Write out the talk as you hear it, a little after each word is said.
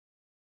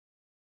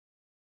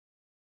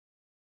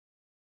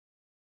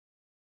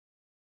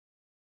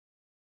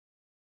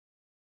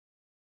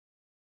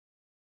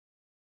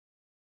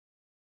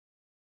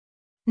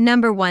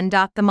Number 1.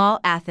 The Mall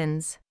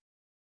Athens.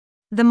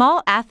 The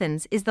Mall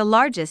Athens is the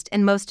largest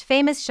and most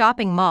famous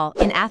shopping mall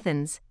in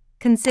Athens,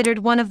 considered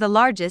one of the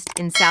largest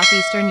in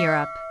southeastern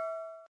Europe.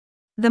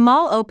 The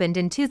mall opened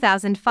in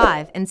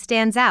 2005 and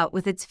stands out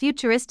with its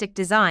futuristic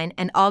design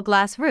and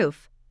all-glass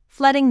roof,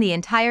 flooding the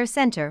entire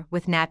center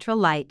with natural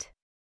light.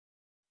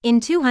 In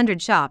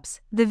 200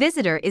 shops, the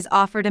visitor is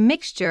offered a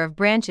mixture of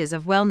branches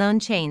of well-known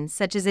chains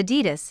such as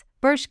Adidas,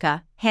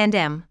 Bershka,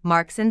 H&M,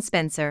 Marks &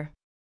 Spencer.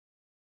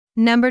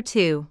 Number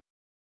 2.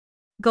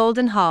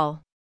 Golden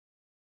Hall.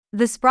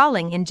 The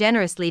sprawling and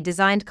generously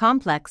designed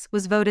complex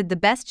was voted the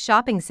best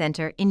shopping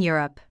center in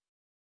Europe.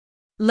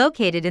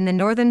 Located in the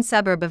northern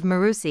suburb of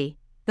Marousi,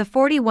 the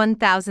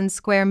 41,000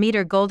 square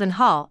meter Golden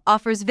Hall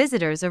offers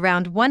visitors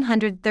around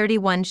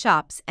 131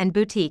 shops and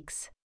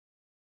boutiques.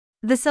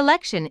 The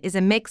selection is a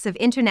mix of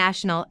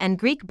international and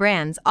Greek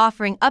brands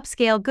offering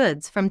upscale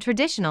goods from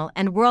traditional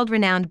and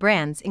world-renowned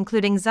brands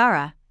including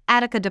Zara,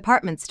 Attica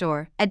Department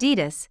Store,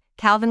 Adidas,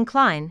 Calvin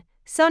Klein,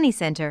 Sony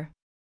Center.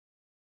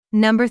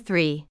 Number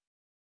 3.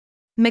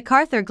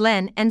 MacArthur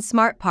Glen and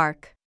Smart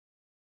Park.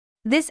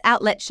 This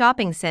outlet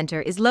shopping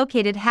center is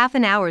located half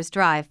an hour's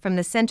drive from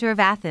the center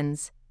of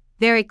Athens,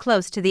 very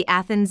close to the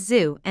Athens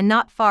Zoo and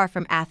not far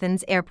from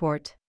Athens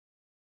Airport.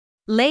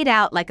 Laid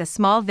out like a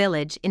small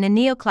village in a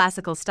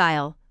neoclassical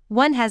style,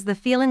 one has the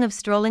feeling of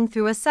strolling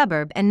through a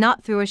suburb and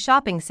not through a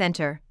shopping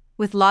center,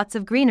 with lots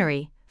of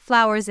greenery,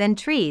 flowers and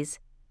trees.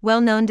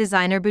 Well-known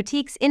designer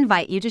boutiques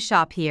invite you to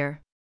shop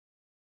here.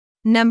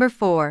 Number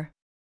 4.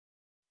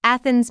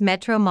 Athens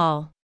Metro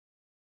Mall.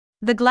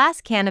 The glass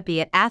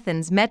canopy at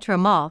Athens Metro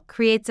Mall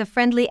creates a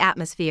friendly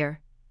atmosphere,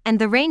 and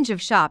the range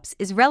of shops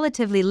is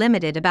relatively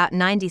limited. About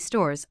 90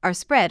 stores are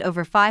spread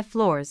over 5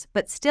 floors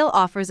but still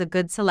offers a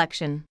good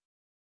selection.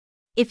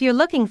 If you're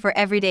looking for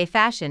everyday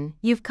fashion,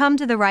 you've come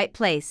to the right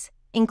place,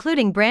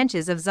 including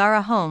branches of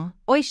Zara Home,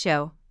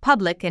 Oysho,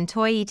 Public and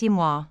Toy Etti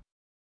Moi.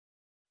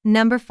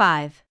 Number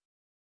 5.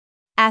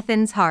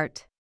 Athens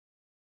Heart.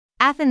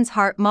 Athens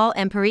Heart Mall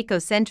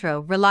Empirico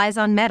Centro relies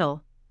on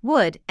metal,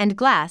 wood and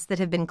glass that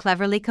have been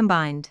cleverly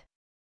combined.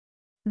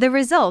 The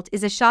result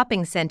is a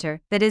shopping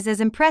center that is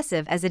as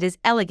impressive as it is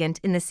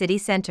elegant in the city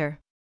center.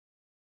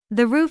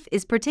 The roof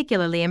is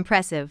particularly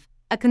impressive,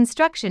 a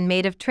construction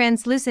made of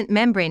translucent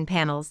membrane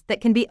panels that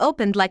can be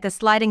opened like a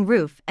sliding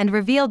roof and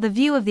reveal the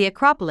view of the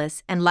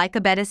Acropolis and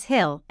Lycabettus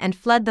Hill and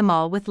flood the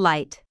mall with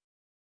light.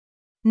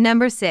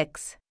 Number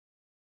 6.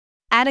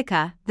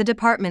 Attica, the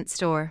department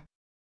store.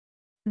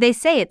 They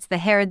say it's the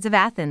Harrods of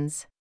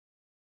Athens.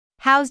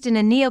 Housed in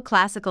a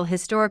neoclassical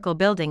historical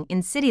building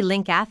in City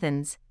Link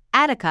Athens,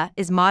 Attica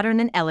is modern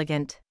and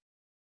elegant.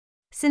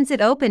 Since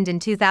it opened in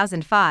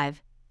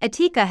 2005,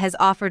 Attica has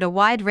offered a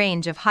wide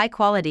range of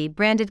high-quality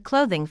branded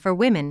clothing for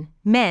women,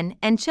 men,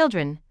 and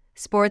children,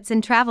 sports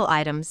and travel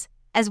items,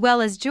 as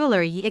well as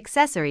jewelry,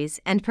 accessories,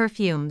 and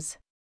perfumes.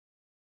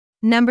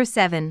 Number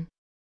 7.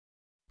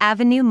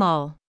 Avenue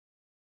Mall.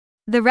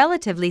 The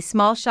relatively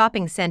small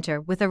shopping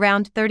center with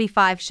around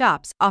 35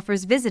 shops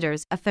offers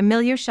visitors a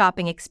familiar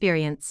shopping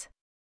experience.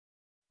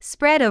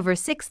 Spread over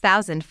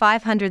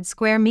 6,500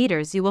 square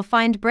meters, you will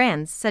find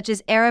brands such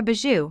as Era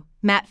Bijou,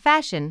 Matte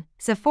Fashion,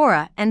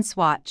 Sephora, and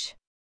Swatch.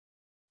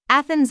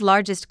 Athens'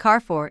 largest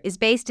Carrefour is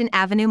based in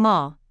Avenue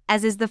Mall,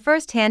 as is the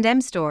first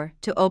H&M store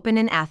to open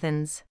in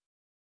Athens.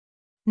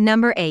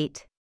 Number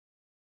 8.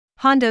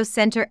 Hondos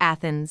Center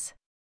Athens.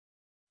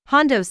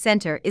 Hondos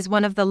Center is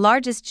one of the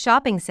largest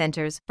shopping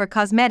centers for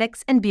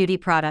cosmetics and beauty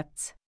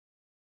products.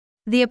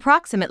 The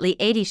approximately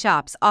 80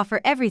 shops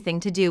offer everything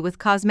to do with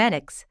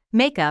cosmetics,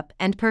 makeup,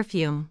 and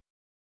perfume.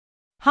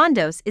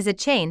 Hondos is a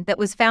chain that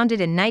was founded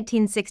in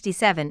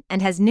 1967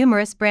 and has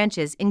numerous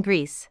branches in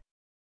Greece.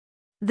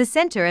 The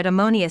center at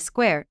Ammonia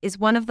Square is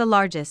one of the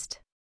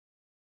largest.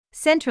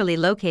 Centrally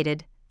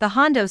located, the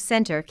Hondos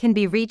Center can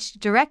be reached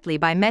directly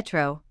by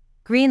Metro,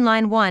 Green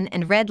Line 1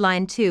 and Red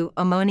Line 2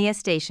 Ammonia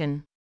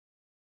Station.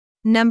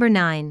 Number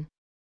 9.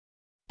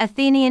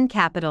 Athenian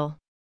Capitol.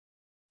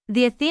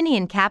 The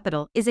Athenian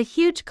Capitol is a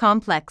huge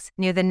complex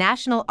near the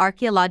National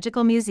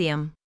Archaeological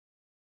Museum.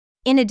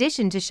 In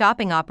addition to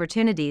shopping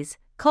opportunities,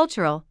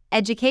 cultural,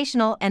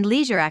 educational, and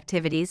leisure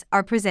activities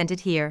are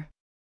presented here.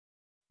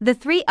 The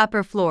 3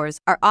 upper floors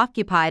are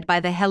occupied by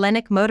the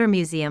Hellenic Motor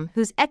Museum,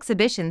 whose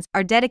exhibitions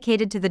are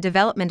dedicated to the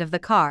development of the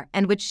car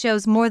and which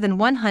shows more than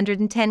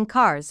 110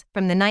 cars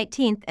from the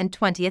 19th and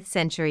 20th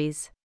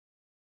centuries.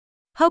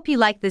 Hope you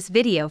like this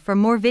video. For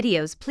more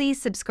videos,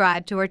 please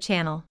subscribe to our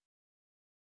channel.